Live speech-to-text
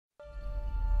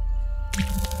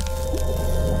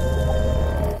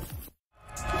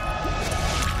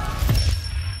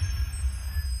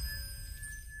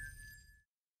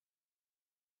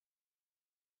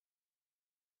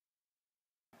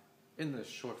In this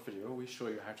short video, we show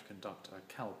you how to conduct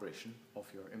a calibration of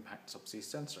your Impact Subsea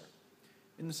sensor.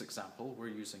 In this example, we're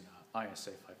using an ISA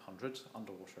 500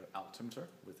 underwater altimeter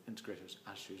with integrated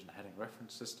attitude and heading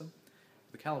reference system.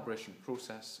 The calibration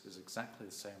process is exactly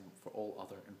the same for all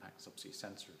other Impact Subsea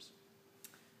sensors.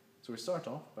 So we start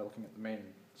off by looking at the main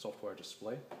software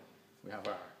display. We have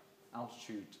our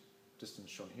altitude, distance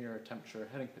shown here, temperature,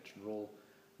 heading pitch and roll,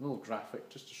 a little graphic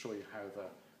just to show you how the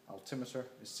altimeter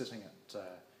is sitting at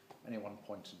any one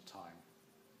point in time.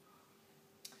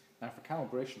 Now for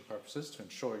calibration purposes, to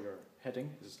ensure your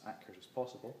heading is as accurate as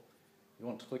possible, you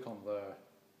want to click on the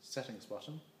settings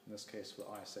button, in this case for the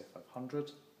ISA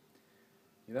 500.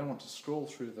 You then want to scroll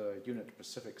through the unit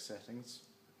specific settings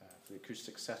for the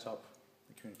acoustic setup,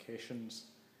 the communications,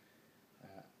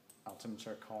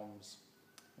 altimeter comms,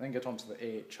 and then get onto the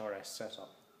AHRS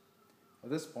setup. At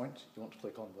this point, you want to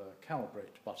click on the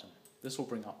calibrate button. This will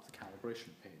bring up the calibration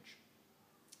page.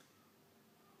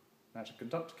 Now to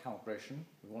conduct calibration,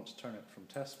 we want to turn it from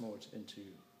test mode into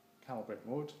calibrate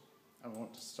mode, and we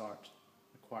want to start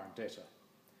acquiring data.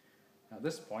 Now at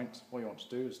this point, what you want to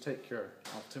do is take your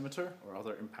altimeter or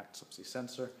other Impact Subsea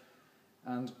sensor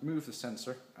and move the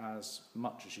sensor as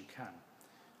much as you can.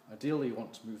 Ideally, you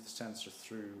want to move the sensor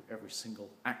through every single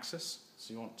axis,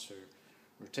 so you want to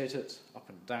rotate it up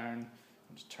and down, you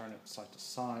want to turn it side to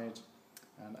side,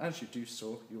 and as you do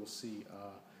so, you'll see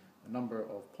a number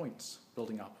of points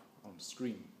building up on the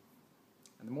screen.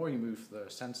 And the more you move the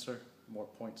sensor, the more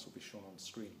points will be shown on the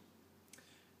screen.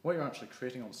 What you're actually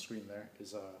creating on the screen there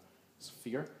is a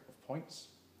sphere of points.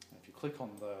 And if you click on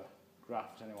the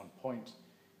graph at any one point,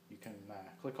 you can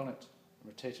click on it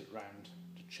and rotate it around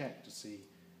to check to see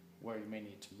where you may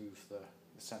need to move the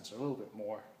sensor a little bit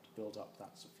more to build up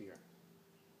that sphere.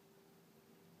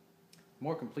 The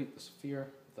more complete the sphere,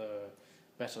 the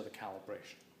better the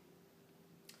calibration.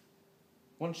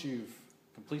 Once you've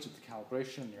completed the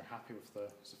calibration and you're happy with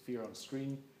the sphere on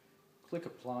screen, click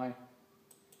apply,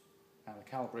 and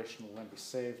the calibration will then be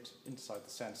saved inside the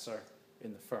sensor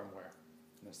in the firmware,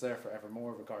 and it's there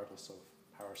forevermore regardless of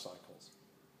power cycles.